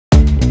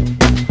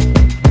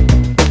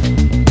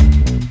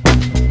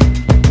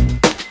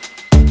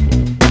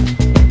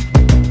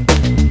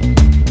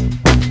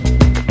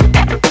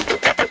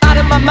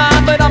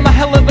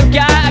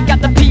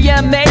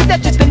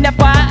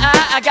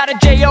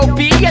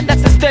and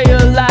that's to stay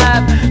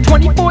alive.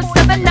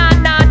 24/7,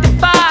 9 to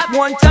 5.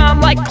 One time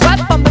like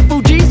Clef on the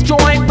Fugees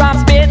Joint. Rhyme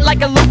spit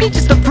like a loogie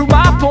just to prove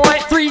my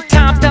point. 3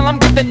 times till I'm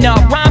giving up.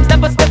 Rhymes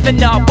never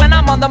stiffin up. When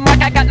I'm on the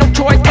mic, I got no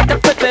choice but to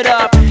flip it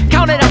up.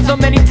 Count it out so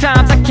many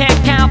times I can't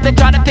count. They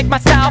try to pick my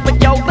style, but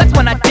yo, that's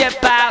when I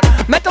dip out.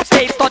 Mental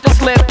states start to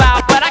slip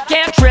out, but I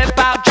can't trip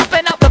out.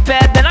 Jumping out the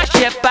bed, then I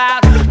ship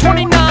out.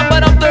 29,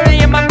 but I'm 30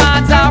 and my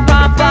mind's out.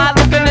 Rhyme fly,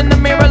 looking in the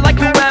mirror like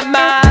who am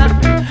I?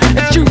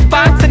 It's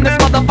Juiceboxxx in this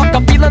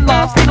motherfucker, feeling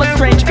lost, feeling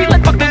strange,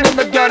 feeling fucking in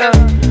the gutter.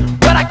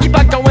 But I keep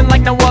on going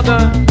like no other.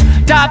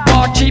 Dive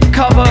bar, cheap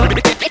cover.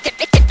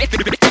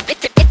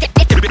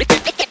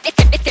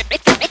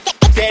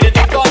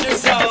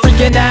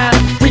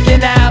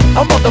 Freaking out,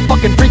 I'm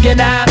motherfucking freaking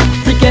out,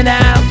 freaking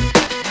out,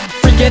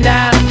 freaking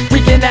out,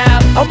 freaking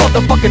out, I'm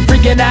motherfucking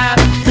freaking out,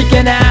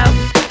 freaking out.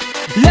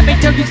 Let me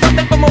tell you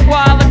something from a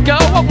while ago.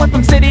 I went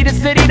from city to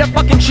city to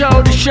fucking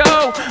show to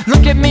show.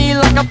 Look at me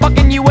like a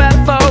fucking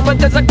UFO, but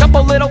there's a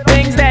couple little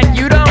things that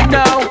you don't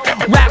know.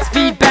 Raps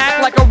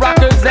feedback like a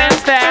rocker's and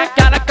stack.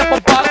 Got a couple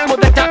bucks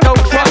with a taco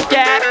truck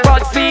at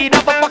front seat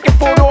of a fucking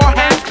 4-door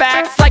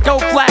hatchback. Psycho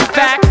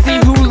flashback, see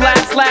who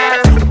laughs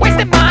last.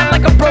 Wasted mine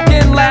like a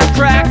broken laugh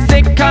track.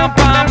 Sitcom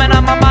bomb and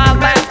I'm on my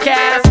last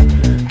gas.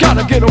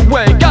 Gotta get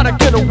away, gotta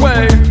get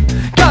away,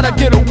 gotta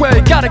get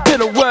away, gotta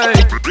get away.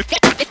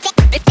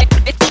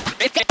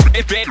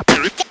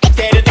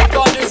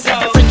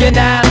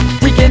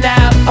 Freaking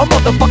out, I'm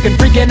motherfucking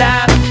freaking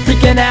out,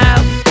 freaking out,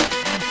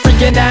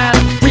 freaking out,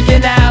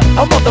 freaking out,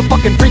 I'm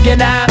motherfucking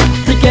freaking out,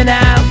 freaking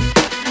out.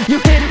 You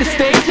hit the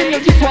stage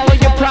and you swallow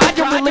your pride.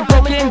 You're really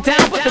broken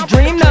down, but the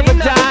dream never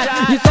died.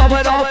 You saw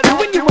it all through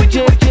when you were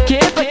just a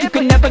kid, but you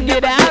can never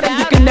get out and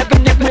you can never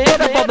get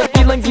rid of all the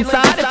feelings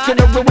inside. It's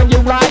gonna ruin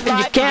your life and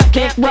you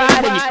can't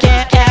ride and you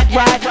can't act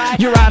right.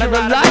 You're out of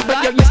the life,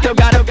 but yo, you still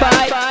gotta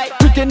fight.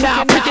 Freaking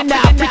out, freaking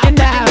out, freaking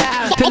out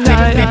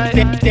tonight.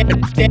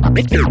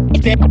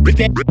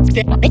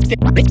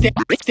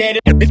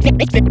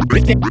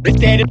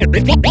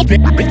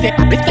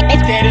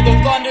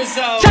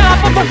 Time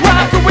for the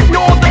rhyme to